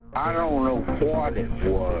I don't know what it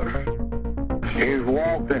was. He's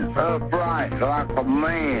walking upright like a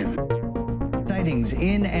man. Sightings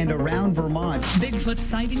in and around Vermont. Bigfoot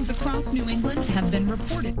sightings across New England have been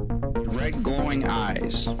reported. Red glowing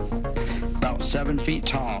eyes, about 7 feet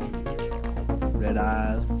tall. Red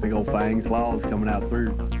eyes, big old fangs, claws coming out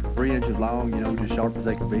through 3 inches long, just sharp as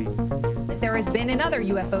they can be. There has been another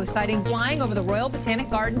UFO sighting flying over the Royal Botanic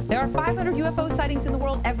Gardens. There are 500 UFO sightings in the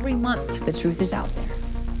world every month. The truth is out there.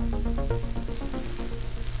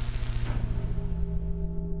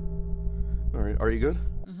 All right, are you good?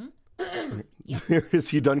 Yeah.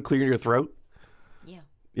 Is you done clearing your throat? Yeah.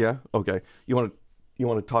 Yeah? Okay. You want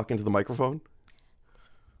to talk into the microphone?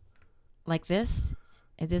 Like this?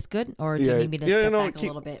 Is this good? Or do you need me to step back a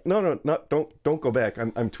little bit? No, don't go back.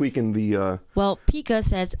 I'm tweaking the... Well, Pika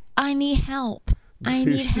says, I need help. I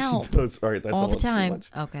need help. All right, that's all the too time. much.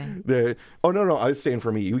 Okay. No, I was saying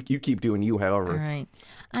for me. You keep doing you, however. All right.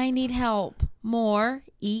 I need help. More.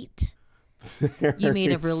 Eat. You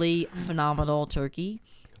made a really phenomenal turkey.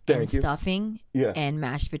 Thank you. Stuffing. Yeah. And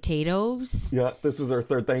mashed potatoes. Yeah, this is our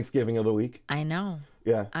third Thanksgiving of the week. I know.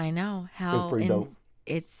 Yeah. I know. That's pretty dope.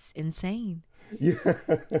 It's insane. Yeah.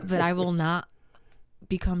 But I will not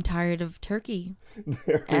become tired of turkey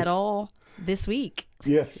at all this week.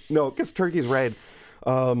 Yeah. No, because turkey's red.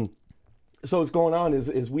 So what's going on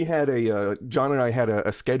is we had John and I had a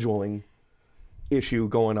scheduling issue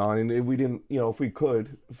going on, and we didn't, if we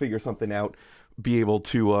could figure something out, be able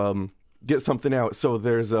to get something out. So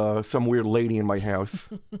there's some weird lady in my house,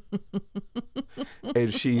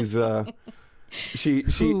 and she's she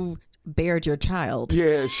who bared your child.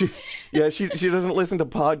 Yeah, she doesn't listen to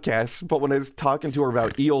podcasts, but when I was talking to her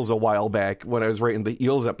about eels a while back, when I was writing the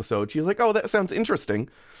eels episode, she was like, "Oh, that sounds interesting."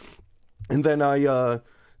 And then I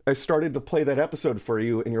started to play that episode for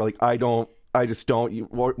you, and you're like, I just don't.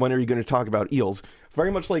 When are you going to talk about eels?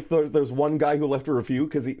 Very much like there's one guy who left a review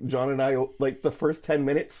because John and I, like the first 10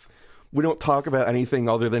 minutes, we don't talk about anything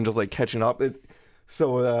other than just like catching up.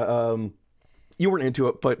 So you weren't into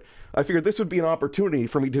it, but I figured this would be an opportunity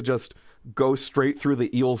for me to just go straight through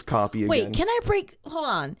the Eels copy again. Wait, can I break? Hold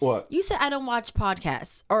on. What? You said I don't watch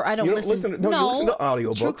podcasts or I don't you listen. You listen to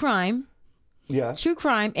audiobooks. True crime. Yeah. True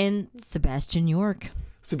crime and Sebastian York.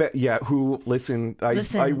 Who listened? I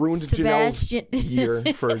ruined Janelle's year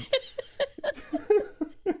for.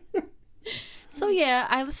 So yeah,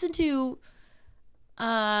 I listen to.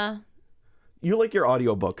 You like your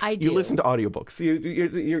audiobooks. I do. You listen to audiobooks.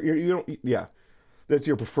 You don't. Yeah, that's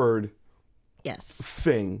your preferred. Yes.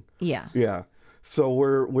 Thing. Yeah. Yeah. So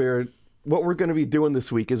what we're going to be doing this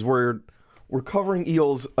week is we're covering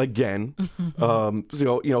eels again. So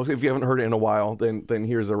if you haven't heard it in a while, then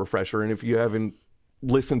here's a refresher. And if you haven't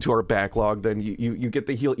listened to our backlog, then you get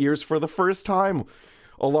the heel ears for the first time,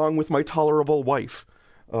 along with my tolerable wife.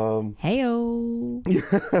 Heyo.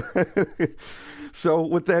 So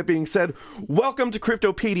with that being said, welcome to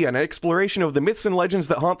Cryptopedia, an exploration of the myths and legends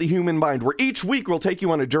that haunt the human mind, where each week we'll take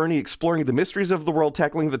you on a journey exploring the mysteries of the world,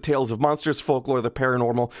 tackling the tales of monsters, folklore, the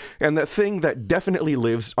paranormal, and that thing that definitely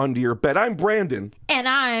lives under your bed. I'm Brandon. And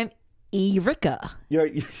I'm Erica. Yeah,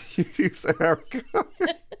 you said Erica.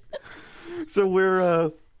 So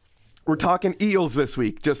we're talking eels this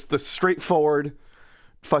week, just the straightforward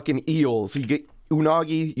fucking eels. You get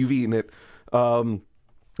unagi, you've eaten it.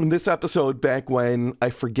 In this episode, back when, I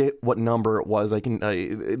forget what number it was,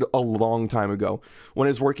 a long time ago, when I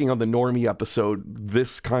was working on the Normie episode,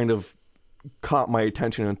 this kind of caught my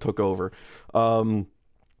attention and took over. But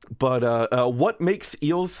what makes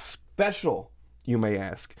eels special, you may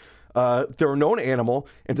ask? They're a known animal,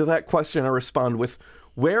 and to that question I respond with,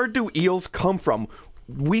 where do eels come from?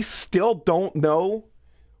 We still don't know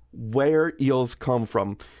where eels come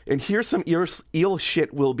from. And here's some eel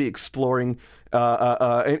shit we'll be exploring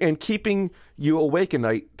and keeping you awake at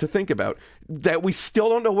night to think about. That we still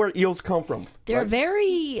don't know where eels come from. They're right?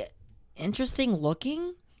 very interesting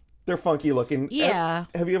looking. They're funky looking. Yeah.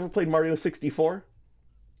 Have you ever played Mario 64?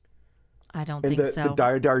 I don't think so.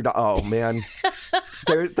 The Dire oh man.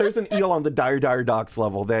 There's an eel on the Dire Docks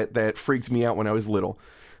level that freaked me out when I was little.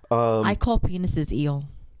 I call penises eel.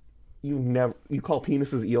 You call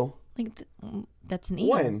penises eel? Like that's an eel.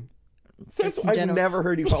 When? I've never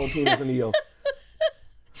heard you call a penis an eel.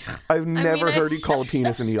 I've never heard you call a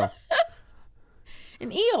penis an eel.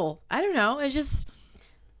 An eel. I don't know. It's just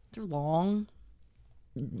they're long.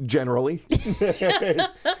 Generally.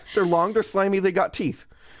 They're long, they're slimy, they got teeth.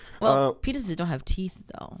 Well, penises don't have teeth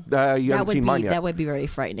though. You haven't seen mine yet. That would be very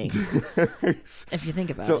frightening. If you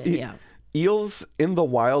think about it, yeah. Eels in the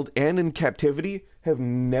wild and in captivity have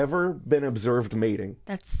never been observed mating.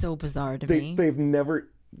 That's so bizarre to me. They've never...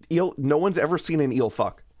 no one's ever seen an eel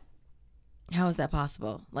fuck. How is that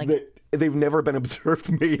possible? Like, they've never been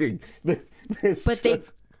observed mating.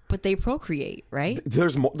 But they procreate, right?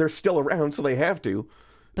 There's more, they're still around, so they have to.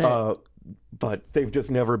 But they've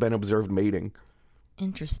just never been observed mating.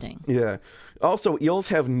 Interesting. Yeah. Also, eels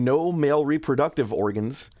have no male reproductive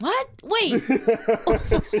organs. What? Wait.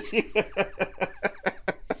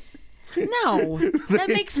 No, that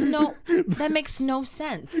makes no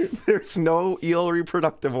sense. There's no eel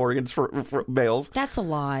reproductive organs for males. That's a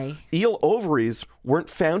lie. Eel ovaries weren't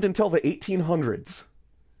found until the 1800s.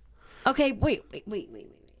 Okay, wait.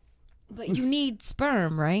 But you need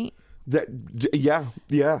sperm, right? Yeah.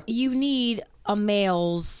 You need a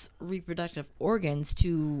male's reproductive organs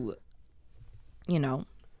to,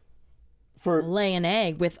 For lay an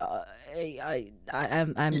egg with.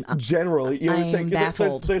 I'm generally, you would I'm think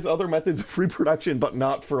baffled. there's other methods of reproduction, but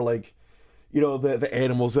not for the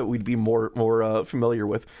animals that we'd be more familiar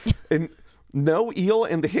with. And no eel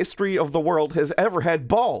in the history of the world has ever had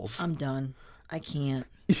balls. I'm done. I can't.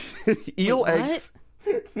 Eel Wait, eggs.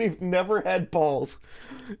 They've never had balls.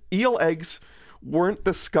 Eel eggs weren't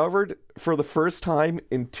discovered for the first time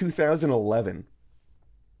in 2011.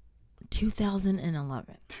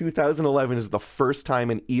 2011. 2011 is the first time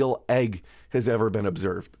an eel egg has ever been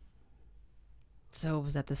observed. So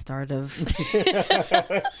was that the start of?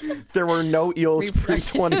 There were no eels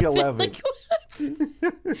pre-2011.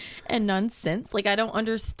 And none since? Like, I don't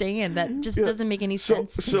understand. That just doesn't make any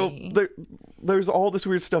sense to me. There's all this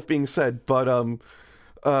weird stuff being said, but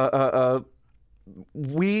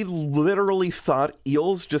we literally thought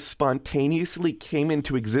eels just spontaneously came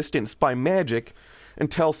into existence by magic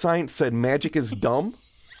until science said magic is dumb,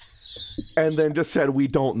 and then just said we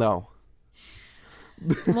don't know.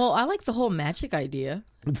 Well, I like the whole magic idea.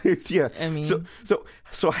 Yeah. I mean,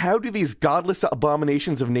 so how do these godless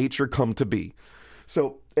abominations of nature come to be?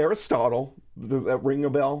 So Aristotle, does that ring a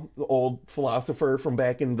bell? The old philosopher from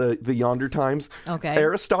back in the yonder times. Okay.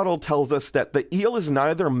 Aristotle tells us that the eel is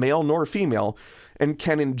neither male nor female and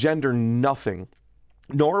can engender nothing.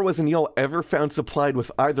 Nor was an eel ever found supplied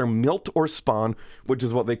with either milt or spawn, which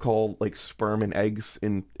is what they call like sperm and eggs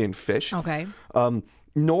in fish. Okay.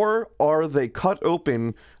 Nor are they cut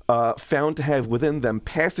open, found to have within them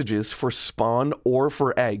passages for spawn or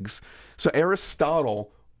for eggs. So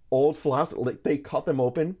Aristotle, old philosopher, like, they cut them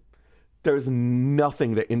open. There's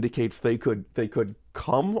nothing that indicates they could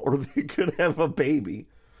come or they could have a baby.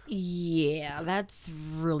 Yeah, that's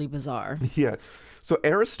really bizarre. Yeah. So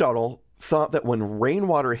Aristotle thought that when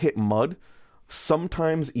rainwater hit mud,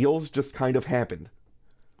 sometimes eels just kind of happened.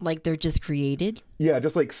 Like they're just created? Yeah,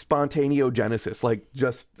 just like spontaneogenesis. Like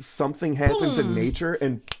just something happens in nature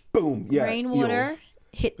and boom, yeah. Rainwater eels.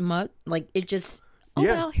 hit mud. Like it just,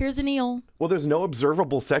 well, here's an eel. Well, there's no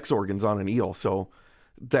observable sex organs on an eel, so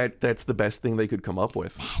that's the best thing they could come up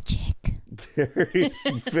with. Magic.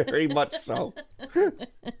 Very much so.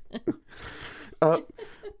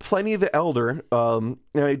 Pliny the Elder, and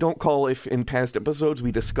I don't recall if in past episodes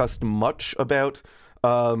we discussed much about,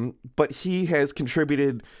 but he has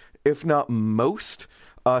contributed, if not most,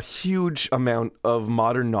 a huge amount of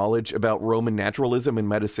modern knowledge about Roman naturalism and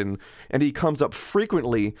medicine, and he comes up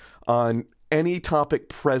frequently on any topic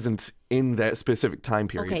present in that specific time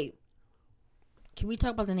period. Okay. Can we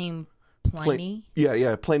talk about the name Pliny?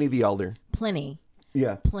 Yeah, Pliny the Elder. Pliny.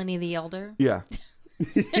 Yeah. Pliny the Elder? Yeah.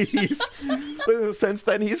 Since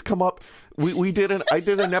then he's come up. I did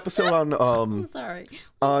an episode on I'm sorry.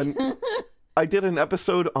 I did an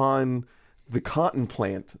episode on the cotton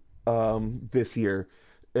plant this year,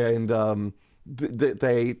 and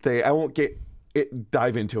they I won't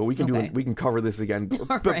dive into it. We can we can cover this again.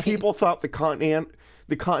 But people thought the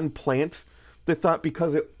cotton plant, they thought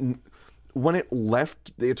because when it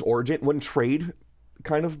left its origin, when trade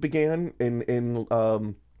kind of began in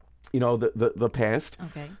the past,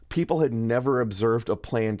 people had never observed a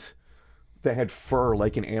plant that had fur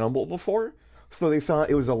like an animal before, so they thought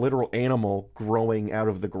it was a literal animal growing out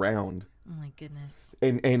of the ground. Oh my goodness.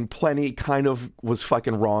 And Pliny kind of was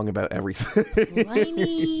fucking wrong about everything.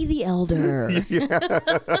 Pliny the Elder. Yeah.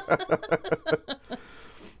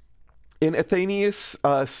 In Athenaeus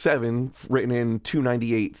 7, written in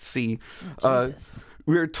 298 C,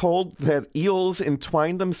 we are told that eels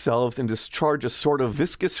entwine themselves and discharge a sort of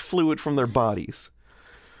viscous fluid from their bodies.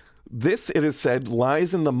 This, it is said,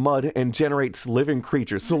 lies in the mud and generates living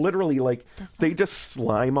creatures. So literally, like, they just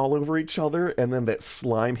slime all over each other, and then that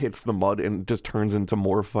slime hits the mud and just turns into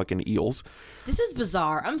more fucking eels. This is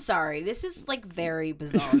bizarre. I'm sorry. This is, like, very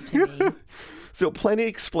bizarre to me. So Pliny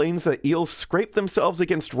explains that eels scrape themselves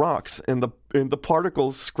against rocks, and the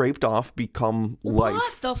particles scraped off become life.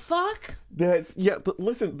 What the fuck?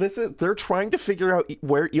 Listen, they're trying to figure out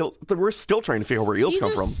where eels. We're still trying to figure out where eels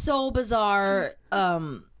come from. These are so bizarre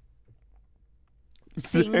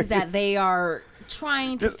things that they are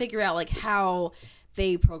trying to figure out, like, how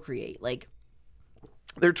they procreate. Like,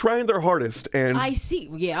 they're trying their hardest, and I see.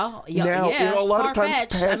 Yeah. Now, a lot of times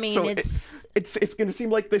Far-fetched. pass, I mean, so it's going to seem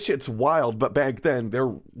like this shit's wild, but back then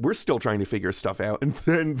we're still trying to figure stuff out, and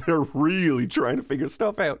then they're really trying to figure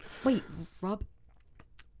stuff out. Wait, rub.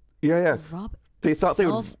 Rub. They thought they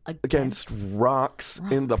would against rocks,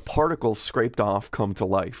 and the particles scraped off come to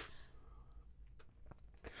life.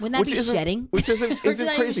 Wouldn't that be shedding? Which isn't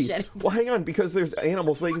crazy. Shedding? Well, hang on, because there's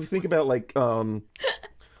animals, like if you think about like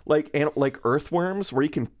earthworms, where you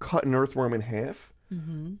can cut an earthworm in half,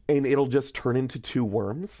 and it'll just turn into two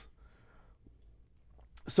worms.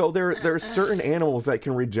 So there are certain animals that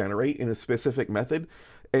can regenerate in a specific method,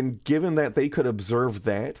 and given that they could observe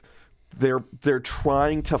that, they're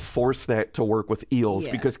trying to force that to work with eels,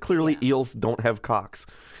 because clearly eels don't have cocks.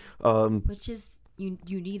 Which is you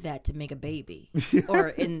need that to make a baby,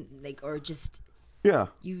 or just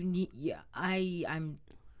you need I'm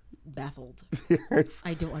baffled.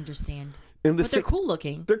 I don't understand. But they're cool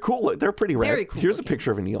looking. They're cool. They're pretty rad. Very cool Here's looking. a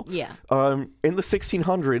picture of an eel. Yeah. In the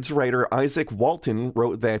 1600s, writer Isaac Walton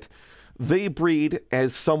wrote that they breed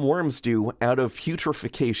as some worms do out of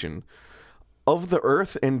putrefaction of the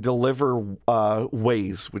earth and deliver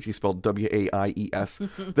ways, which he spelled W-A-I-E-S,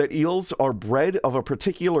 that eels are bred of a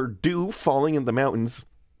particular dew falling in the mountains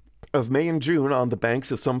of May and June on the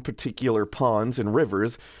banks of some particular ponds and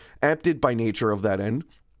rivers, apted by nature of that end,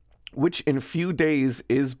 which in few days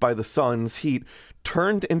is by the sun's heat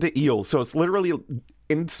turned into eels. So it's literally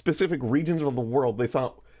in specific regions of the world, they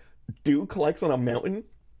thought dew collects on a mountain,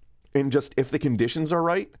 and just if the conditions are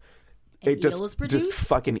right, just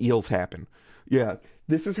fucking eels happen. Yeah,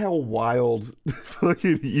 this is how wild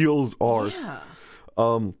fucking eels are. Yeah.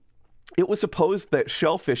 It was supposed that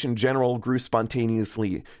shellfish in general grew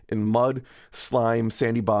spontaneously in mud, slime,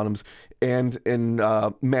 sandy bottoms, and in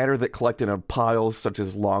matter that collected on piles such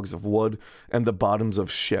as logs of wood and the bottoms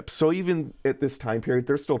of ships. So even at this time period,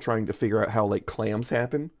 they're still trying to figure out how, like, clams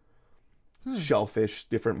happen. Shellfish,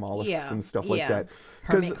 different mollusks and stuff like that.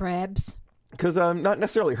 Hermit crabs. Because not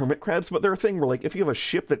necessarily hermit crabs, but they're a thing where, like, if you have a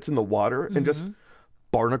ship that's in the water and just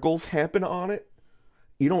barnacles happen on it,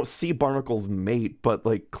 you don't see barnacles mate, but,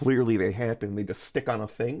 like, clearly they happen. They just stick on a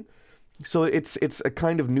thing. So it's a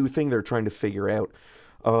kind of new thing they're trying to figure out.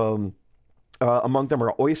 Among them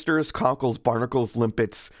are oysters, cockles, barnacles,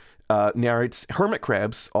 limpets, narites, hermit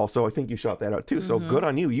crabs. Also, I think you shot that out too. So good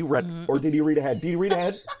on you. You read, or did you read ahead? Did you read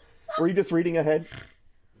ahead? Were you just reading ahead?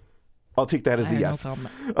 I'll take that as a yes. No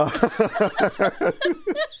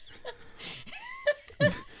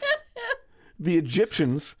The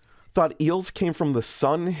Egyptians thought eels came from the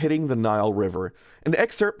sun hitting the Nile River. An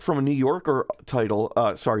excerpt from a New Yorker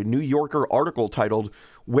article titled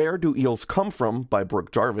 "Where Do Eels Come From?" by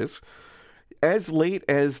Brooke Jarvis. As late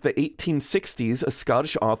as the 1860s, a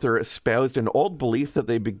Scottish author espoused an old belief that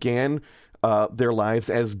they began their lives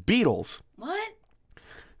as beetles. What?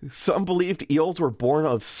 Some believed eels were born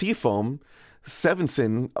of sea foam.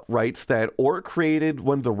 Stevenson writes that, or created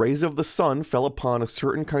when the rays of the sun fell upon a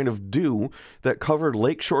certain kind of dew that covered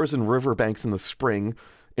lake shores and riverbanks in the spring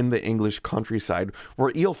in the English countryside,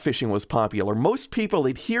 where eel fishing was popular. Most people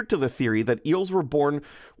adhered to the theory that eels were born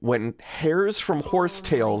when hairs from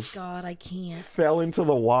horsetails fell into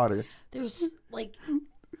the water. There's, like...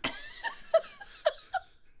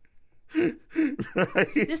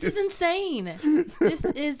 Right? This is insane. This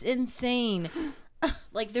is insane.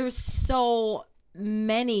 Like, there's so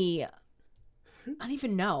many, I don't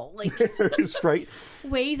even know, like, right?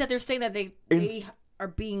 ways that they're saying that they are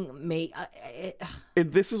being made.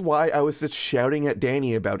 And this is why I was just shouting at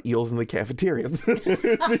Danny about eels in the cafeteria.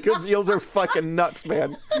 Because eels are fucking nuts,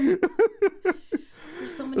 man.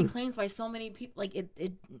 There's so many claims by so many people, like it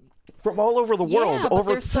from all over the world,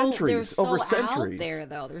 over they're centuries, so over centuries. out there,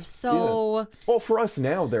 though. They're so... Yeah. Well, for us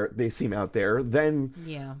now, they seem out there. Then...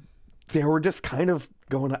 Yeah. They were just kind of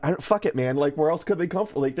going, fuck it, man. Like, where else could they come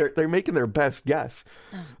from? Like, they're making their best guess.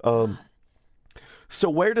 So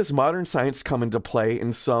where does modern science come into play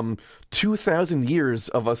in some 2,000 years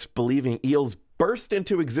of us believing eels burst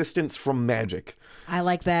into existence from magic? I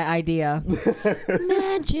like that idea.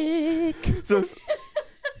 Magic. So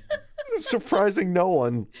Surprising no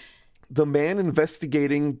one, the man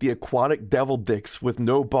investigating the aquatic devil dicks with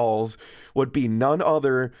no balls would be none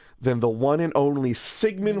other than the one and only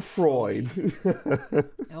Sigmund Freud.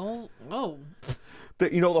 Oh.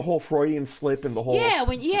 You know, the whole Freudian slip and the whole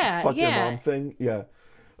fuck your mom thing? Yeah.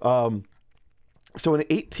 So in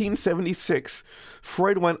 1876,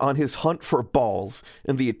 Freud went on his hunt for balls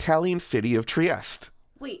in the Italian city of Trieste.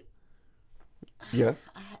 Wait. Yeah.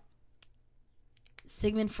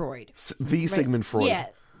 Sigmund Freud. Sigmund Freud. Yeah.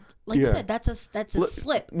 Like you said, that's a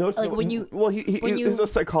slip. No, like when you. Well, he's a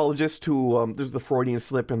psychologist who there's the Freudian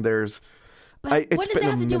slip and there's. But what does that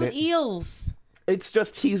have to do with eels? It's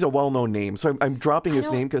just he's a well-known name, so I'm dropping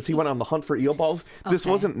his name because he went on the hunt for eel balls. This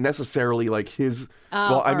wasn't necessarily like his.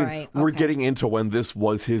 We're getting into when this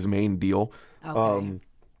was his main deal. Okay.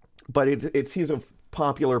 But he's a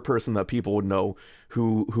popular person that people would know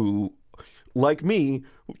who like me,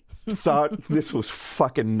 thought this was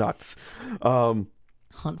fucking nuts.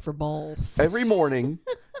 Hunt for balls. Every morning,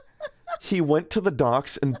 he went to the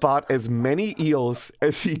docks and bought as many eels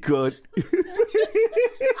as he could.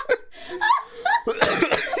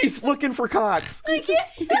 He's looking for cocks.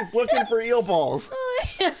 He's looking for eel balls.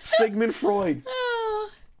 Sigmund Freud.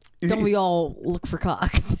 Don't we all look for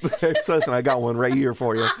cocks? Listen, I got one right here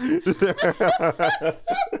for you.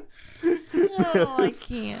 Oh, I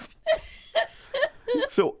can't.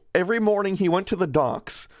 So every morning he went to the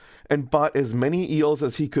docks and bought as many eels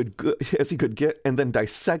as he could get, and then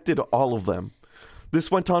dissected all of them. This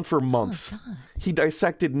went on for months. He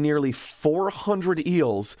dissected nearly 400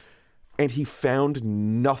 eels, and he found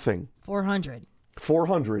nothing. 400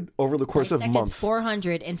 over the course of months.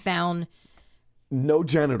 400 and found no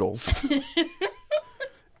genitals.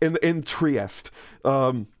 in Trieste.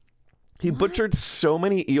 He butchered so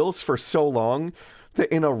many eels for so long that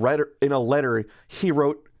in a letter he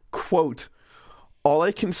wrote, quote, "All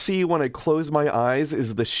I can see when I close my eyes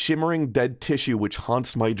is the shimmering dead tissue which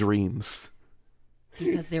haunts my dreams."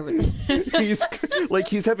 Because there were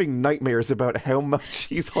he's having nightmares about how much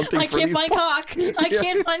he's hunting for these cock. I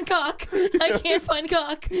can't find cock. I can't find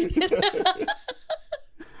cock.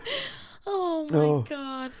 Oh my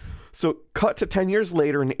God. So cut to 10 years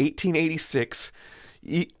later in 1886,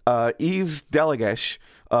 Yves Delagache,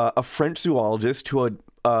 a French zoologist who had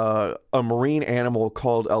a marine animal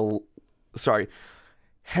called leptocephalus.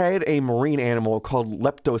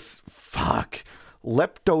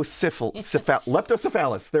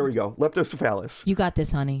 There we go. Leptocephalus. You got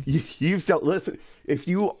this, honey. Listen, if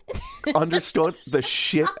you understood the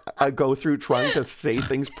shit I go through trying to say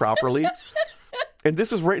things properly, and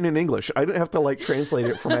this is written in English, I didn't have to translate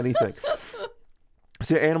it from anything.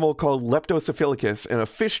 It's an animal called Leptocephalicus in a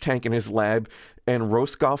fish tank in his lab in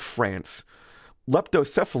Roscoff, France.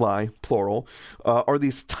 Leptocephali, plural, are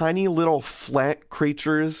these tiny little flat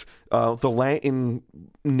creatures. The Latin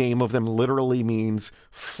name of them literally means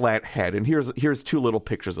flat head. And here's two little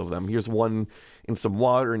pictures of them. Here's one in some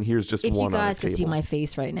water, and here's just one on a table. If you guys could see my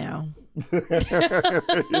face right now.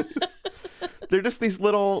 They're just these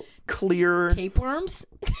little clear... tapeworms?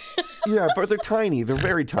 Yeah, but they're tiny. They're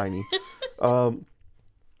very tiny.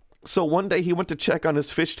 So one day he went to check on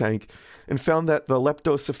his fish tank and found that the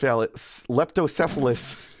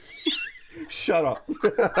leptocephalus shut up.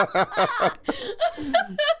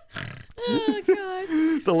 Oh, God.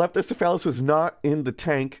 The leptocephalus was not in the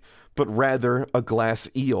tank, but rather a glass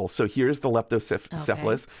eel. So here's the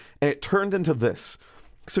leptocephalus, and it turned into this.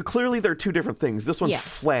 So clearly they're two different things. This one's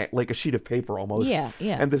flat, like a sheet of paper almost. Yeah.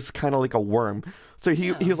 And this is kind of like a worm. So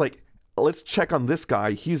he was like, let's check on this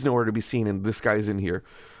guy. He's nowhere to be seen, and this guy's in here.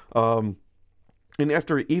 And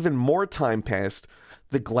after even more time passed,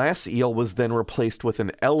 the glass eel was then replaced with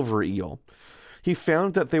an elver eel. He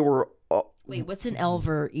found that they were... Wait, what's an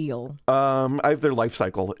elver eel? I have their life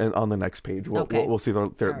cycle on the next page. We'll see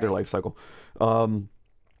their life cycle.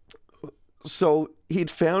 So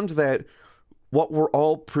he'd found that what were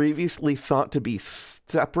all previously thought to be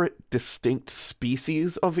separate, distinct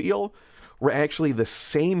species of eel were actually the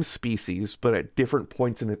same species, but at different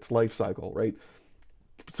points in its life cycle, right?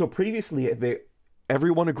 So previously,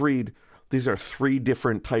 everyone agreed these are three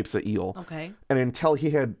different types of eel. Okay. And until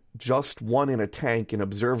he had just one in a tank and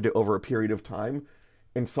observed it over a period of time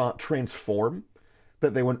and saw it transform,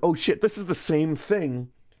 that they went, oh shit, this is the same thing.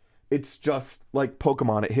 It's just like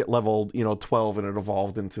Pokemon. It hit level 12 and it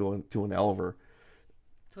evolved into an elver.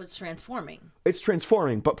 So it's transforming. It's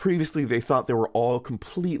transforming, but previously they thought they were all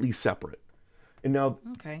completely separate. And now,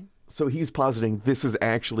 so he's positing this is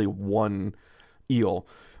actually one eel.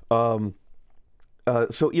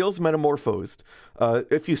 So eels metamorphosed.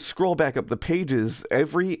 If you scroll back up the pages,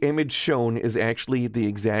 every image shown is actually the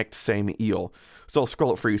exact same eel. So I'll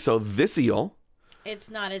scroll it for you. So this eel. It's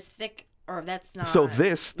not as thick, or that's not. So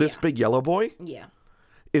this big yellow boy. Yeah.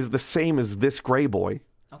 Is the same as this gray boy.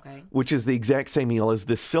 Okay. Which is the exact same eel as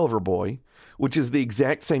this silver boy. Which is the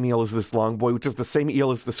exact same eel as this long boy. Which is the same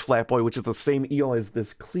eel as this flat boy. Which is the same eel as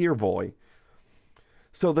this clear boy.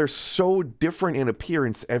 So they're so different in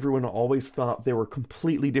appearance, everyone always thought they were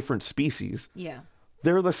completely different species. Yeah.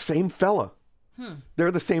 They're the same fella.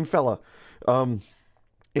 They're the same fella. Are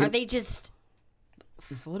they just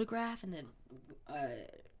photographed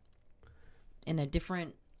in a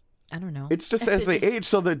different, I don't know. It's just as they age,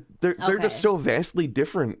 so they're just so vastly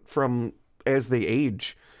different from as they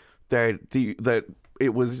age that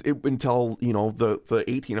until, you know, the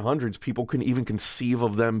 1800s, people couldn't even conceive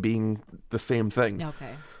of them being the same thing.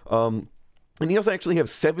 Okay. And eels actually have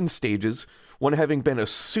 7 stages, one having been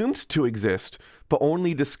assumed to exist, but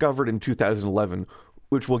only discovered in 2011,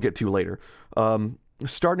 which we'll get to later.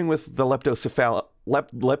 Starting with the leptocephal.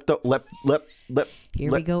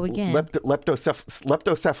 Here we go again.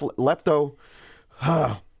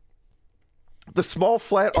 The small,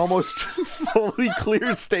 flat, almost fully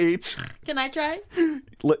clear stage. Can I try?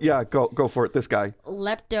 Yeah, go for it. This guy.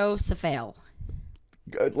 Leptocephal.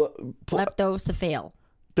 Leptocephal.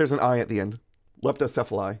 There's an I at the end.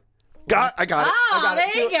 Leptocephali. I got it. I got there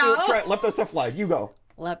it. you go. Try it. Leptocephali. You go.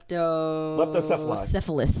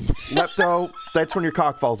 Leptocephalus. Lepto. That's when your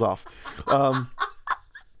cock falls off. Sorry.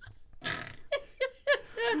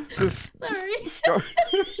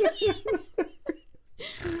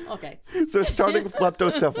 Okay. So starting with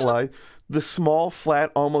leptocephali, the small,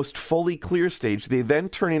 flat, almost fully clear stage, they then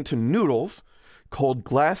turn into noodles called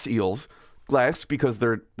glass eels. Glass because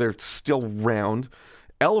they're still round.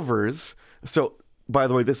 Elvers. So, by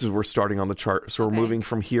the way, we're starting on the chart. So we're moving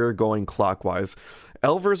from here going clockwise.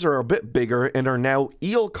 Elvers are a bit bigger and are now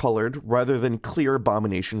eel-colored rather than clear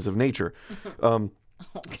abominations of nature.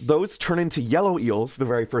 Those turn into yellow eels, the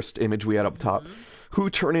very first image we had up top, who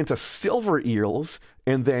turn into silver eels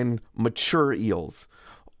and then mature eels.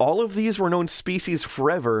 All of these were known species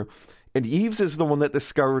forever, and Eves is the one that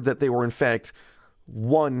discovered that they were, in fact,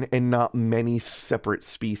 one and not many separate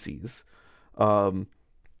species. Now,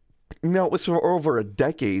 it was for over a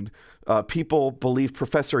decade. People believed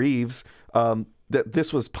Professor Eves that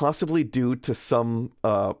this was possibly due to some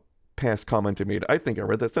past comment he made. I think I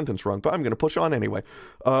read that sentence wrong, but I'm going to push on anyway.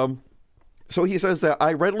 So he says that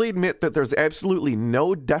I readily admit that there's absolutely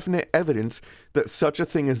no definite evidence that such a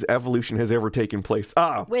thing as evolution has ever taken place.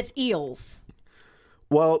 With eels.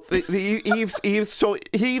 Well, the Eves. So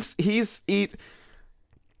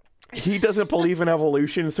he doesn't believe in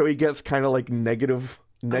evolution, so he gets kind of like negative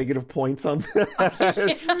points on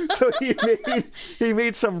that. So he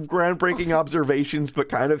made some groundbreaking observations, but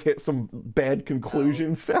kind of hit some bad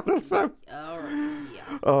conclusions out of them.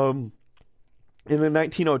 Yeah. In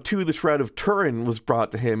 1902, the Shroud of Turin was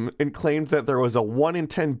brought to him and claimed that there was a 1 in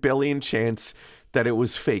 10 billion chance that it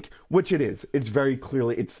was fake, which it is. It's very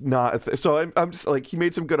clearly, it's not. So I'm just like, he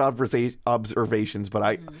made some good observations, but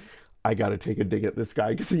I got to take a dig at this guy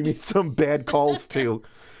because he made some bad calls too.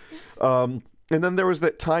 And then there was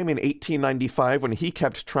that time in 1895 when he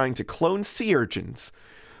kept trying to clone sea urchins.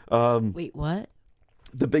 Wait, what?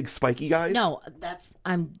 The big spiky guys? No,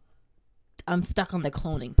 I'm stuck on the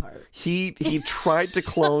cloning part. He tried to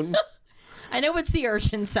clone. I know what sea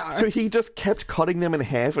urchins are. So he just kept cutting them in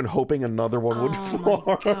half and hoping another one would form.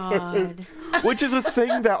 My God. Which is a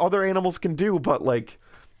thing that other animals can do, but like,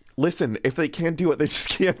 listen, if they can't do it, they just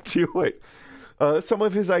can't do it. Some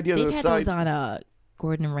of his ideas They've aside, had those on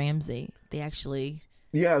Gordon Ramsay. They actually.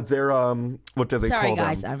 Yeah, they're what do they call them? Sorry,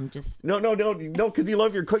 guys, I'm just. No, because you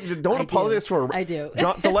love your cooking. Don't apologize for. I do.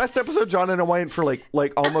 John, the last episode, John and I went for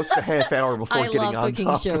like almost a half hour before I getting on love cooking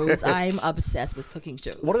topic. shows. I'm obsessed with cooking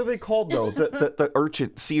shows. What are they called though? The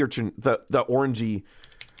urchin, sea urchin, the orangey,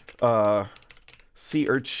 sea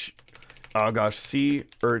urchin. Oh gosh, sea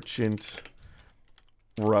urchin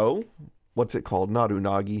roe. What's it called? Not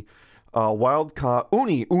unagi. Wild caught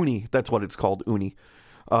uni. That's what it's called. Uni.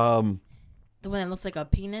 The one that looks like a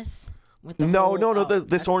penis? With the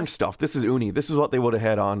this orange stuff. This is uni. This is what they would have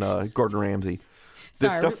had on Gordon Ramsay.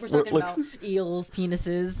 This Sorry, we're talking about eels,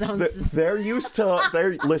 penises. They're used to.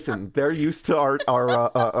 They're used to our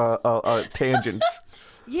tangents.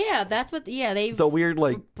 Yeah, that's what. Yeah, they've the weird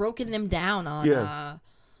broken them down on. Yeah.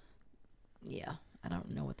 I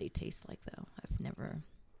don't know what they taste like though. I've never.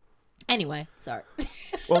 Anyway, sorry.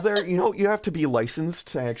 Well, you have to be licensed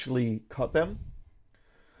to actually cut them.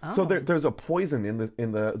 So there's a poison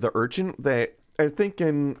in the urchin that I think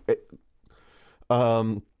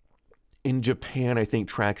In Japan, I think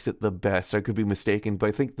tracks it the best. I could be mistaken, but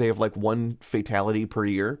I think they have like one fatality per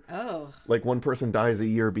year. Oh. Like one person dies a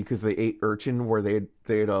year because they ate urchin where they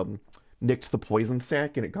had nicked the poison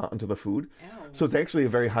sac and it got into the food. Oh. So it's actually a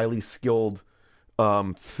very highly skilled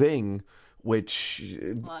thing, which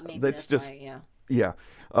that's just why, yeah.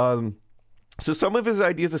 So some of his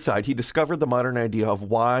ideas aside, he discovered the modern idea of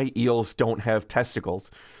why eels don't have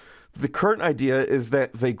testicles. The current idea is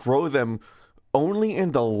that they grow them only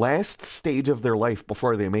in the last stage of their life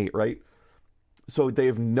before they mate, right? So they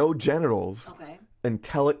have no genitals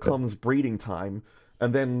until it comes breeding time.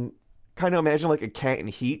 And then kind of imagine like a cat in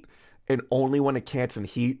heat, and only when a cat's in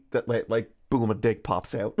heat that like boom, a dick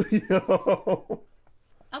pops out. You know?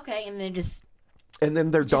 Okay, and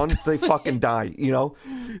then they're done. They fucking die. You know,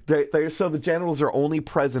 so the genitals are only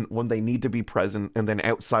present when they need to be present, and then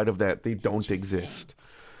outside of that, they don't exist.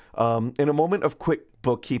 In a moment of quick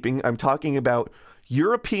bookkeeping, I'm talking about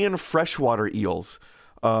European freshwater eels.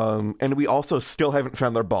 And we also still haven't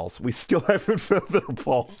found their balls. We still haven't found their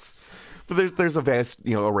balls. But there's a vast,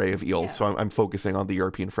 array of eels, so I'm focusing on the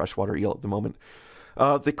European freshwater eel at the moment.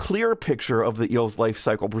 The clear picture of the eel's life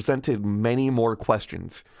cycle presented many more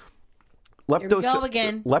questions. Here we go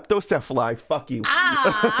again. Leptocephali, fuck you.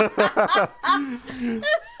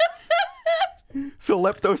 So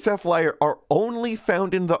leptocephali are only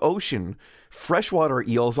found in the ocean. Freshwater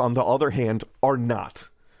eels, on the other hand, are not.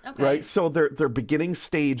 Okay. Right? So their beginning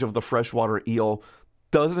stage of the freshwater eel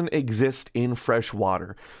doesn't exist in fresh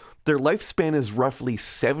water. Their lifespan is roughly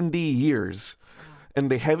 70 years, and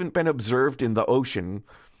they haven't been observed in the ocean.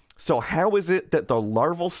 So how is it that the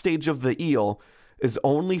larval stage of the eel is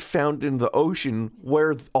only found in the ocean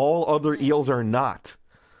where all other eels are not?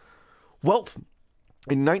 Well,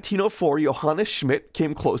 in 1904, Johannes Schmidt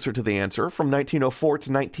came closer to the answer. From 1904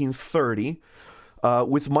 to 1930,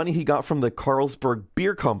 with money he got from the Carlsberg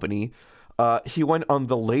Beer Company, he went on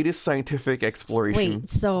the latest scientific exploration. Wait,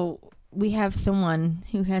 so we have someone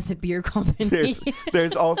who has a beer company.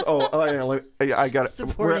 There's also I got it.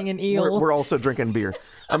 Supporting an eel. We're also drinking beer.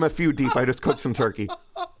 I'm a few deep. I just cooked some turkey.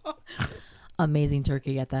 Amazing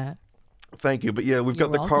turkey at that. Thank you. But yeah, we've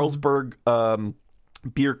got the Carlsberg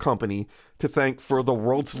Beer Company to thank for the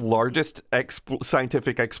world's largest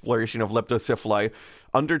scientific exploration of leptocephali,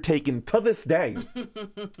 undertaken to this day.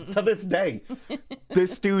 To this day,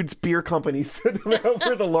 this dude's beer company sent him out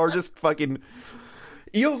for the largest fucking.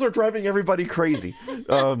 Eels are driving everybody crazy.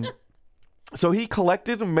 So he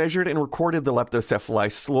collected, measured, and recorded the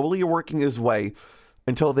leptocephali, slowly working his way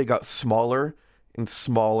until they got smaller and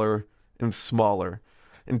smaller and smaller,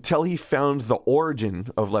 until he found the origin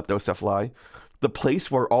of leptocephali, the place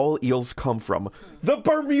where all eels come from, the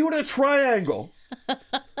Bermuda Triangle.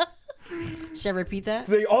 Should I repeat that?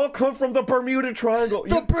 They all come from the Bermuda Triangle.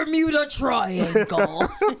 The Bermuda Triangle.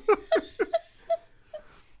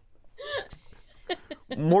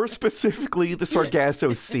 More specifically, the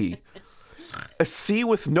Sargasso Sea. A sea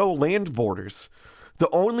with no land borders. The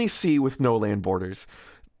only sea with no land borders.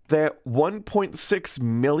 That 1.6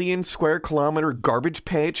 million square kilometer garbage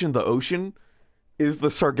patch in the ocean is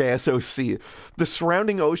the Sargasso Sea. The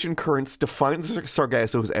surrounding ocean currents define the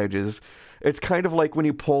Sargasso's edges. It's kind of like when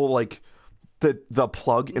you pull like the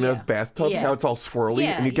plug in a bathtub, how it's all swirly,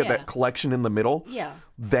 and you get that collection in the middle. Yeah.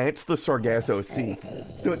 That's the Sargasso Sea.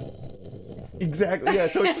 So exactly, yeah.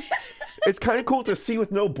 So it's kind of cool to see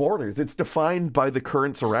with no borders. It's defined by the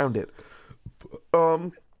currents around it.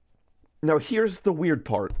 Now here's the weird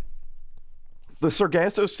part. The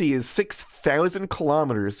Sargasso Sea is 6,000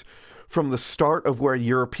 kilometers from the start of where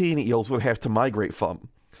European eels would have to migrate from.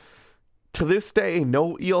 To this day,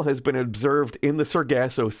 no eel has been observed in the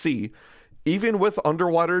Sargasso Sea, even with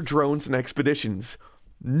underwater drones and expeditions.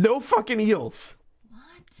 No fucking eels.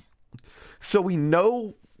 What? So we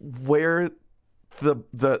know where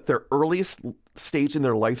their earliest stage in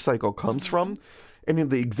their life cycle comes from, and in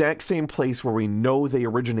the exact same place where we know they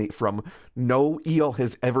originate from, no eel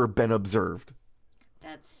has ever been observed.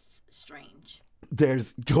 That's strange.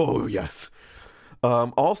 Yes.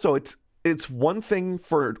 Also, it's one thing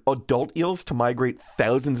for adult eels to migrate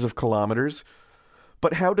thousands of kilometers,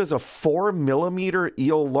 but how does a 4 millimeter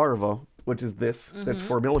eel larva, which is this, that's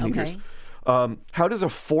 4 millimeters, how does a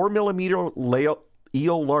 4 millimeter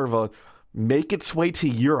eel larva make its way to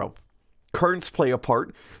Europe? Currents play a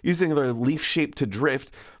part, using their leaf shape to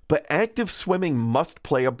drift, but active swimming must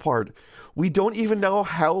play a part. We don't even know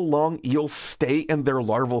how long eels stay in their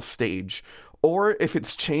larval stage, or if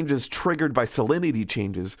its changes triggered by salinity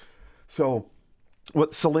changes. So,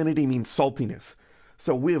 what salinity means, saltiness.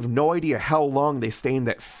 So we have no idea how long they stay in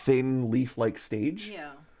that thin leaf-like stage.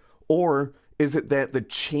 Yeah. Or is it that the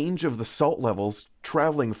change of the salt levels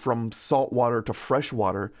traveling from salt water to fresh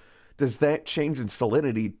water, does that change in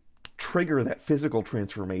salinity trigger that physical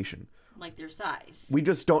transformation? Like their size. We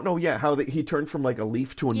just don't know yet how he turned from like a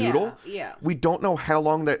leaf to a noodle. Yeah. We don't know how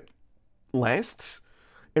long that lasts.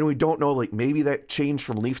 And we don't know, like, maybe that change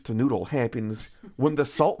from leaf to noodle happens when the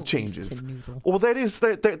salt changes. Well, that's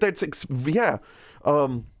yeah.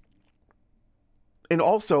 And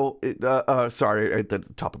also, sorry, at the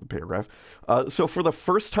top of the paragraph. So for the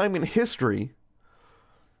first time in history,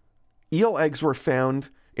 eel eggs were found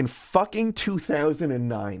in fucking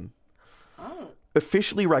 2009. Oh.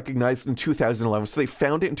 Officially recognized in 2011. So they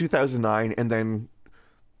found it in 2009, and then,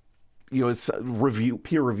 it's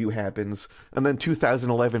peer review happens, and then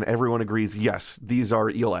 2011, everyone agrees, yes, these are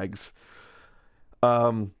eel eggs.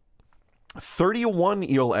 31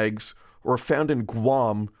 eel eggs were found in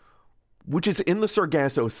Guam, which is in the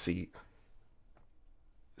Sargasso Sea.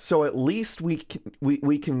 So at least we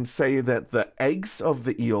can say that the eggs of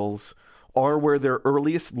the eels are where their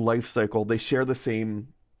earliest life cycle. They share the same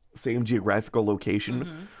geographical location.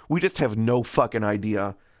 Mm-hmm. We just have no fucking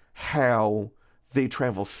idea how they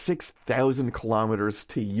travel 6,000 kilometers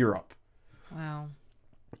to Europe. Wow.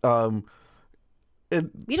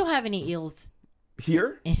 We don't have any eels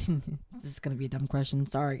here. This is gonna be a dumb question.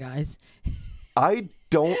 Sorry, guys. I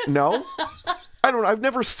don't know. I don't know. I've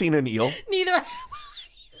never seen an eel. Neither have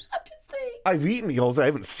I. I've eaten eels. I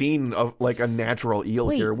haven't seen a natural eel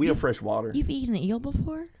here. We have fresh water. You've eaten an eel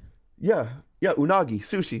before? Yeah, unagi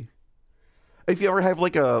sushi. If you ever have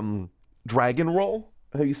like a dragon roll.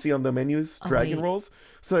 How you see on the menus, dragon rolls.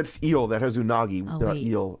 So that's eel that has unagi,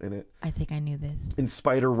 eel in it. I think I knew this. And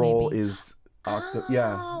spider roll is,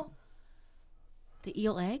 yeah. The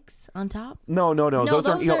eel eggs on top? No. Those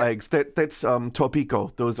aren't eel eggs. That's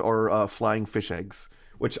topiko. Those are flying fish eggs,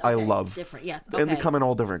 which I love. Different, yes. Okay. And they come in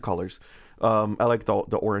all different colors. I like the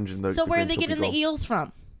orange and the. So where are they getting the eels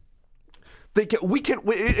from? We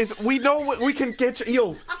know we can catch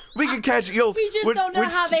eels. We can catch eels. We just don't know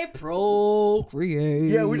how they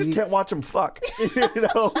procreate. Yeah, we just can't watch them fuck. That's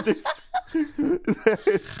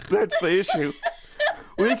the issue.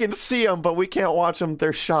 We can see them, but we can't watch them.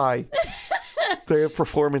 They're shy. They have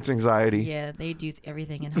performance anxiety. Yeah, they do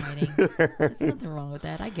everything in hiding. There's nothing wrong with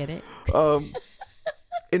that. I get it.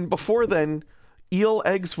 And before then, eel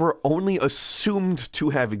eggs were only assumed to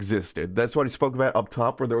have existed. That's what I spoke about up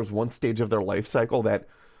top, where there was one stage of their life cycle that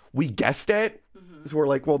we guessed at. Mm-hmm. So we're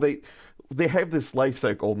like, well, they have this life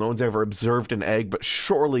cycle. No one's ever observed an egg, but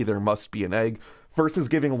surely there must be an egg, versus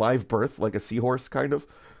giving live birth, like a seahorse, kind of.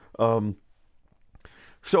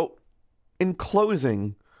 So, in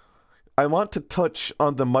closing, I want to touch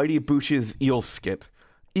on the Mighty Boosh's eel skit.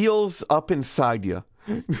 Eels up inside ya.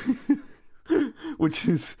 Which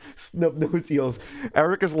is snub-nosed eels.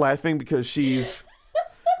 Erica's laughing because she's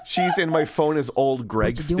in my phone as old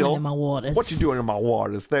Greg still. What you doing in my waters? What you doing in my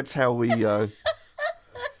waters? That's how we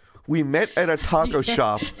met at a taco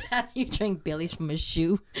shop. You drank Bailey's from a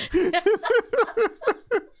shoe.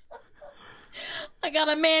 I got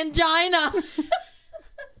a mangina.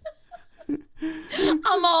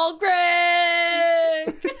 I'm all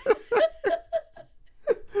Greg.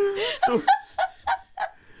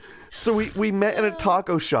 So we met in a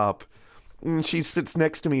taco shop, and she sits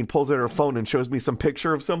next to me and pulls out her phone and shows me some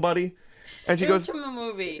picture of somebody, and she goes, "It's from a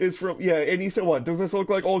movie." It's from And you said, "What? Does this look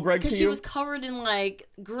like old Greg to you?" Because she was covered in like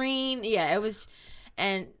green. Yeah, it was,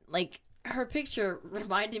 and like her picture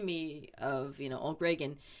reminded me of old Greg,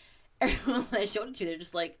 and everyone I showed it to, they're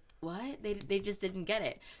just like, "What?" They just didn't get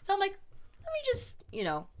it. So I'm like, let me just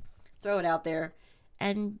throw it out there,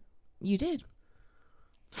 and you did.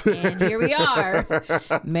 And here we are,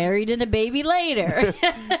 married and a baby later.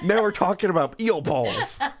 Now we're talking about eel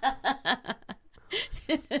balls.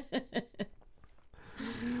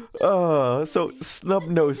 So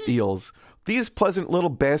snub-nosed eels. These pleasant little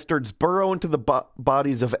bastards burrow into the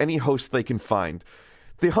bodies of any host they can find.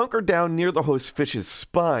 They hunker down near the host fish's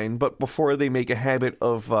spine, but before they make a habit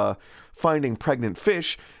of finding pregnant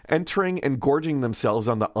fish, entering and gorging themselves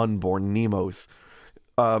on the unborn Nemos.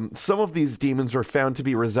 Some of these demons were found to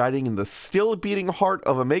be residing in the still beating heart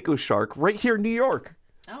of a mako shark right here in New York.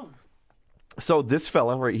 Oh. So this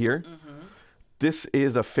fella right here, this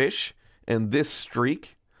is a fish, and this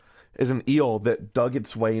streak is an eel that dug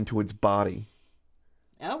its way into its body.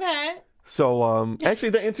 Okay. So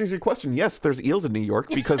actually that answers your question. Yes, there's eels in New York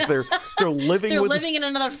because they're living they're living in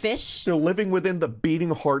another fish. They're living within the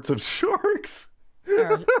beating hearts of sharks.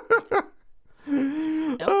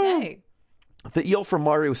 Okay. The eel from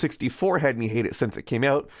Mario 64 had me hate it since it came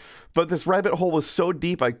out, but this rabbit hole was so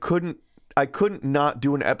deep I couldn't not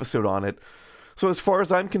do an episode on it. So as far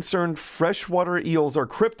as I'm concerned, freshwater eels are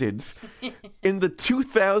cryptids. In the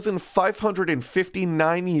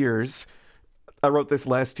 2,559 years, I wrote this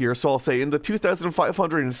last year, so I'll say in the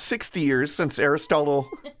 2,560 years since Aristotle,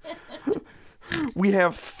 we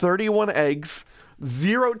have 31 eggs,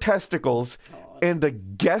 0 testicles, and a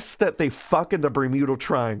guess that they fuck in the Bermuda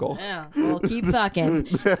Triangle. Yeah, well, keep fucking.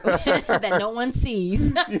 That no one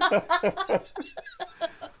sees.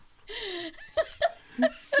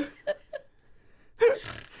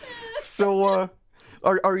 So,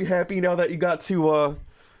 are you happy now that you got to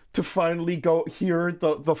finally go hear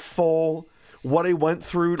the full what I went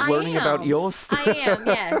through learning about eels? I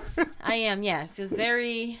am, yes. It was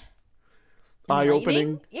very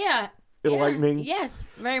eye-opening. Yeah. Enlightening. Yes,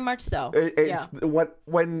 very much so.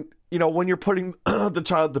 When you're putting the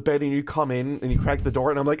child to bed and you come in and you crack the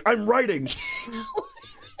door and I'm like, I'm writing.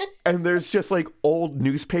 And there's just like old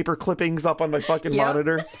newspaper clippings up on my fucking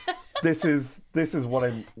monitor. This is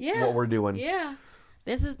what we're doing. Yeah.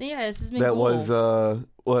 This has been that cool. Was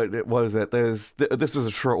what was that? This was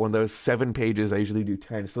a short one. There was 7 pages. I usually do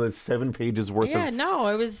 10, so there's 7 pages worth of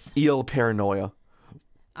it was eel paranoia.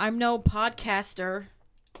 I'm no podcaster.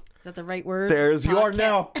 Is that the right word? You are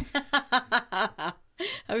now. I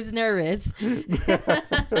was nervous.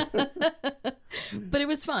 But it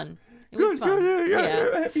was fun. It was fun.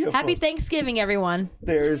 Yeah. Happy Thanksgiving, everyone.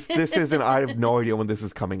 I have no idea when this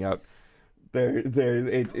is coming out. So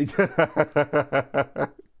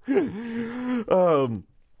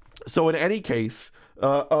in any case,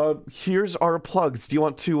 here's our plugs. Do you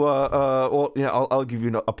want to I'll give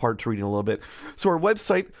you a part to read in a little bit. So our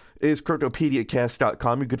website is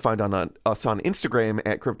cryptopediacast.com. You could find us on Instagram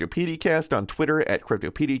at cryptopediacast, on Twitter at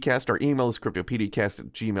cryptopediacast. Our email is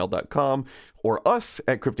cryptopediacast@gmail.com, or us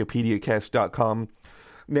at cryptopediacast.com.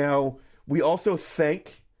 Now, we also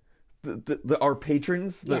thank our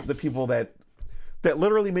patrons, the people that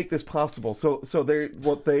literally make this possible. So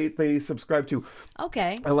they subscribe to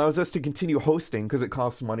allows us to continue hosting, because it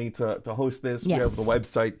costs money to host this. We have the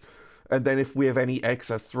website, and then if we have any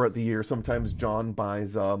excess throughout the year, sometimes John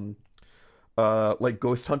buys like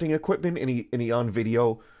ghost hunting equipment, and he on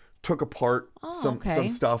video took apart some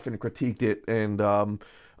stuff and critiqued it, and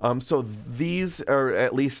so these are,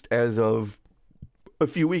 at least as of a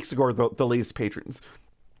few weeks ago, the latest patrons.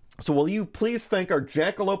 So will you please thank our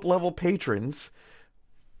Jackalope level patrons?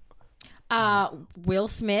 Will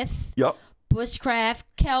Smith. Yep. Bushcraft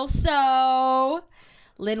Kelso.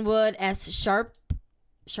 Linwood S. Sharp.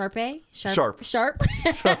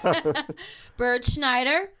 Bird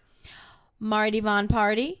Schneider. Marty Von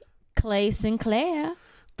Party. Clay Sinclair.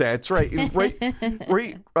 That's right. Rate,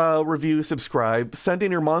 review, subscribe. Send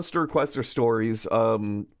in your monster requests or stories.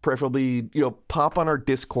 Preferably, pop on our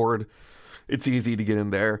Discord. It's easy to get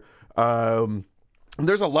in there.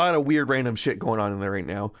 There's a lot of weird random shit going on in there right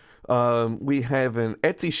now. We have an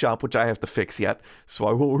Etsy shop, which I have to fix yet, so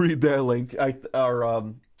I won't read that link. I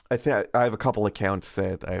think I have a couple accounts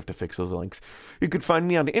that I have to fix those links. You can find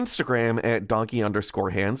me on Instagram at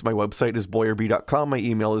donkey_hands. My website is boyerb.com. My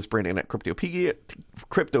email is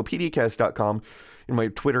brandon@cryptopediacast.com. And my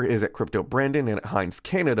Twitter is at cryptobrandon and at Heinz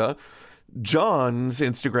Canada. John's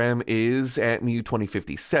Instagram is at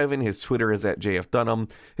Mew2057. His Twitter is at JFDunham.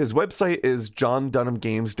 His website is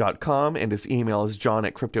johndunhamgames.com, and his email is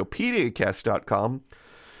john@cryptopediacast.com.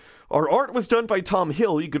 Our art was done by Tom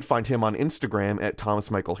Hill. You could find him on Instagram at Thomas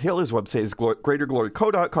Michael Hill. His website is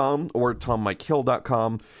greatergloryco.com or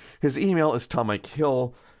tommikehill.com. His email is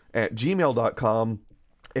tommikehill@gmail.com.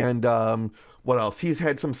 And what else? He's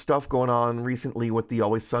had some stuff going on recently with the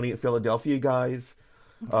Always Sunny at Philadelphia guys.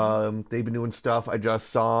 They've been doing stuff. I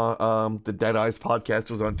just saw the Dead Eyes podcast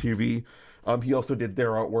was on TV. He also did their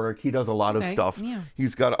artwork. He does a lot of stuff. Yeah.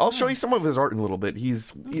 He's got. I'll show you some of his art in a little bit.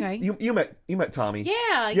 He's you met Tommy.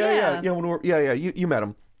 Yeah. You met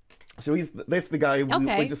him. So that's the guy. We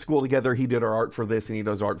went to school together. He did our art for this, and he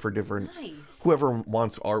does art for different whoever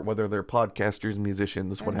wants art, whether they're podcasters,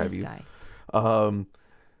 musicians, what have you.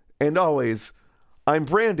 And always, I'm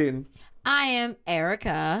Brandon. I am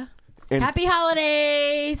Erica. And happy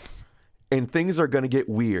holidays. And things are gonna get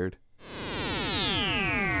weird.